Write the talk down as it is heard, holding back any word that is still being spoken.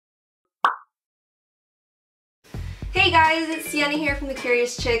Hey guys, it's Sienna here from the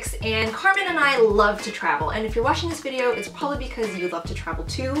Curious Chicks, and Carmen and I love to travel, and if you're watching this video, it's probably because you love to travel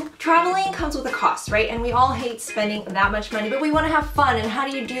too. Traveling comes with a cost, right? And we all hate spending that much money, but we want to have fun, and how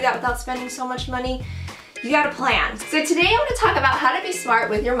do you do that without spending so much money? You gotta plan. So today I want to talk about how to be smart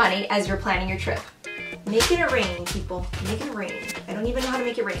with your money as you're planning your trip. Make it rain, people. Make it rain. I don't even know how to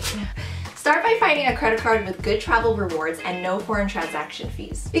make it rain. Start by finding a credit card with good travel rewards and no foreign transaction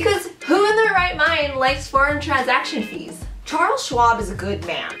fees. Because who in their right mind likes foreign transaction fees? Charles Schwab is a good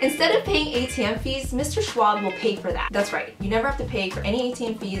man. Instead of paying ATM fees, Mr. Schwab will pay for that. That's right, you never have to pay for any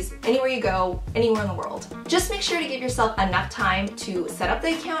ATM fees anywhere you go, anywhere in the world. Just make sure to give yourself enough time to set up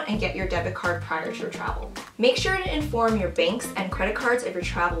the account and get your debit card prior to your travel. Make sure to inform your banks and credit cards of your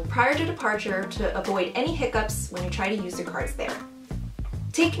travel prior to departure to avoid any hiccups when you try to use your cards there.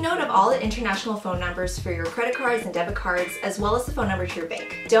 Take note of all the international phone numbers for your credit cards and debit cards, as well as the phone number to your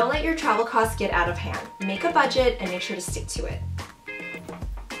bank. Don't let your travel costs get out of hand. Make a budget and make sure to stick to it.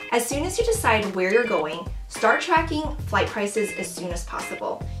 As soon as you decide where you're going, start tracking flight prices as soon as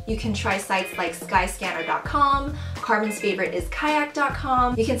possible. You can try sites like skyscanner.com, Carmen's favorite is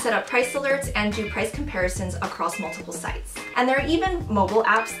kayak.com. You can set up price alerts and do price comparisons across multiple sites. And there are even mobile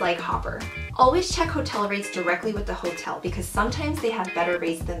apps like Hopper. Always check hotel rates directly with the hotel because sometimes they have better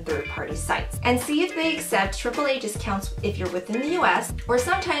rates than third-party sites. And see if they accept AAA discounts if you're within the US, or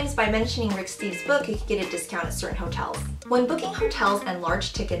sometimes by mentioning Rick Steves' book, you can get a discount at certain hotels. When booking hotels and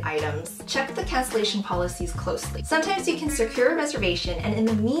large ticket items, check the cancellation policies closely. Sometimes you can secure a reservation and in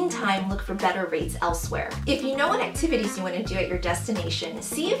the meantime look for better rates elsewhere. If you know what activities you want to do at your destination,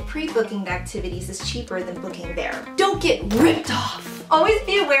 see if pre-booking the activities is cheaper than booking there. Don't get ripped off! Always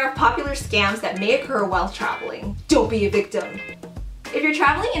be aware of popular scams that may occur while traveling. Don't be a victim. If you're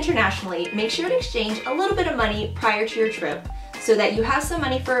traveling internationally, make sure to exchange a little bit of money prior to your trip so that you have some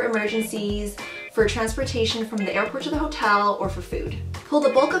money for emergencies, for transportation from the airport to the hotel, or for food. Pull the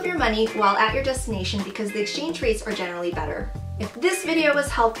bulk of your money while at your destination because the exchange rates are generally better. If this video was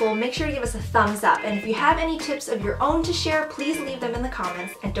helpful, make sure to give us a thumbs up, and if you have any tips of your own to share, please leave them in the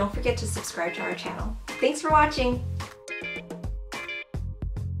comments, and don't forget to subscribe to our channel. Thanks for watching!